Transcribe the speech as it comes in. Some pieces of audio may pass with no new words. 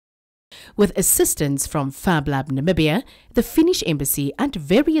With assistance from FabLab Namibia, the Finnish Embassy and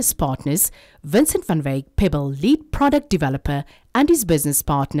various partners, Vincent van Wyk, PEBL lead product developer, and his business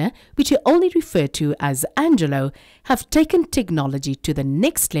partner, which he only referred to as Angelo, have taken technology to the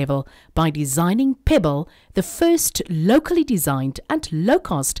next level by designing PEBL, the first locally designed and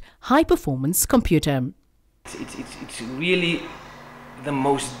low-cost, high-performance computer. It's really the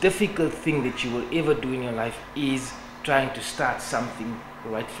most difficult thing that you will ever do in your life is trying to start something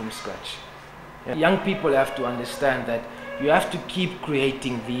right from scratch. Young people have to understand that you have to keep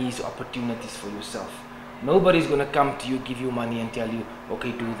creating these opportunities for yourself. Nobody's going to come to you, give you money and tell you,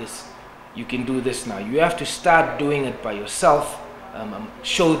 okay, do this. You can do this now. You have to start doing it by yourself.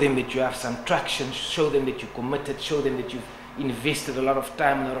 Show them that you have some traction, show them that you're committed, show them that you've invested a lot of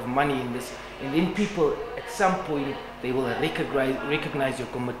time, a lot of money in this. And then people, at some point, they will recognize your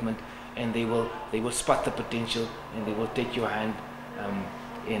commitment, and they will spot the potential, and they will take your hand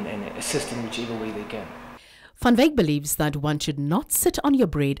and assist in whichever way they can. Van Wyk believes that one should not sit on your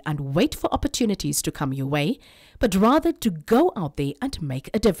bread and wait for opportunities to come your way, but rather to go out there and make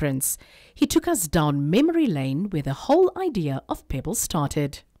a difference. He took us down memory lane where the whole idea of PEBL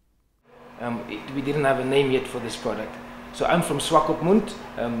started. We didn't have a name yet for this product. So I'm from Swakopmund.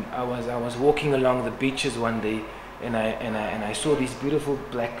 I was walking along the beaches one day, and I saw these beautiful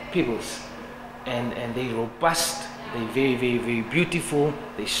black pebbles, and they're robust, they're very beautiful,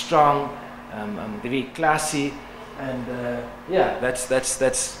 they're strong, they're very classy, and yeah, that's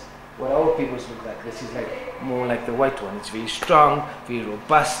what our pebbles look like. This is like more like the white one. It's very strong, very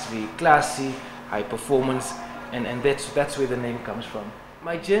robust, very classy, high performance, and that's where the name comes from.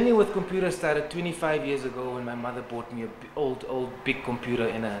 My journey with computers started 25 years ago when my mother bought me an old big computer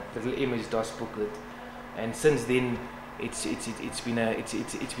and a little MS-DOS booklet, and since then it's been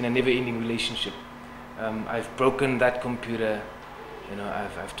a never-ending relationship. I've broken that computer, you know,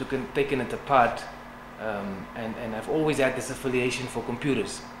 I've taken it apart, and I've always had this affiliation for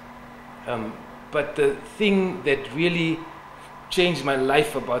computers. But the thing that really changed my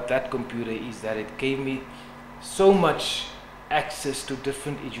life about that computer is that it gave me so much access to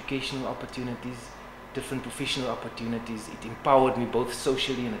different educational opportunities, different professional opportunities. It empowered me both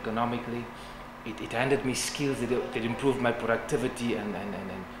socially and economically. It handed me skills that improved my productivity and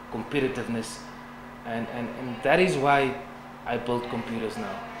competitiveness. And that is why I build computers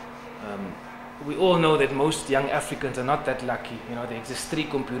now. We all know that most young Africans are not that lucky. You know, there exist 3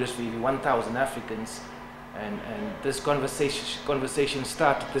 computers for every 1,000 Africans. And this conversation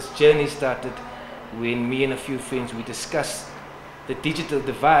started, this journey started when me and a few friends, we discussed the digital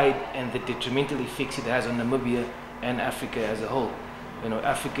divide and the detrimental effects it has on Namibia and Africa as a whole. You know,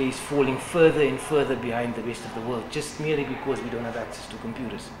 Africa is falling further and further behind the rest of the world just merely because we don't have access to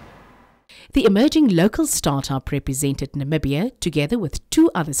computers. The emerging local startup represented Namibia together with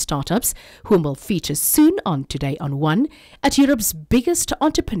 2 other startups whom will feature soon on Today on One at Europe's biggest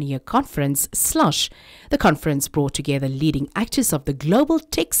entrepreneur conference, Slush. The conference brought together leading actors of the global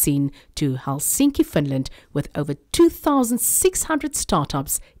tech scene to Helsinki, Finland, with over 2,600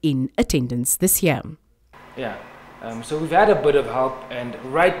 startups in attendance this year. Yeah, so we've had a bit of help, and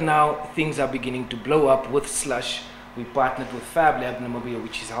right now things are beginning to blow up with Slush. We partnered with FabLab Namibia,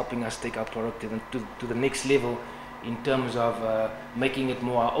 which is helping us take our product to the next level in terms of making it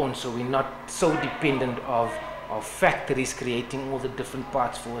more our own, so we're not so dependent of factories creating all the different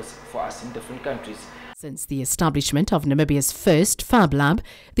parts for us in different countries. Since the establishment of Namibia's first Fab Lab,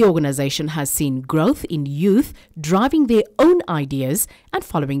 the organization has seen growth in youth driving their own ideas and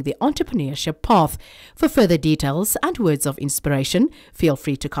following the entrepreneurship path. For further details and words of inspiration, feel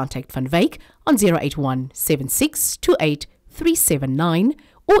free to contact Van Wyk on 081 7628 379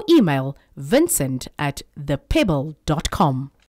 or email vincent@thepebble.com.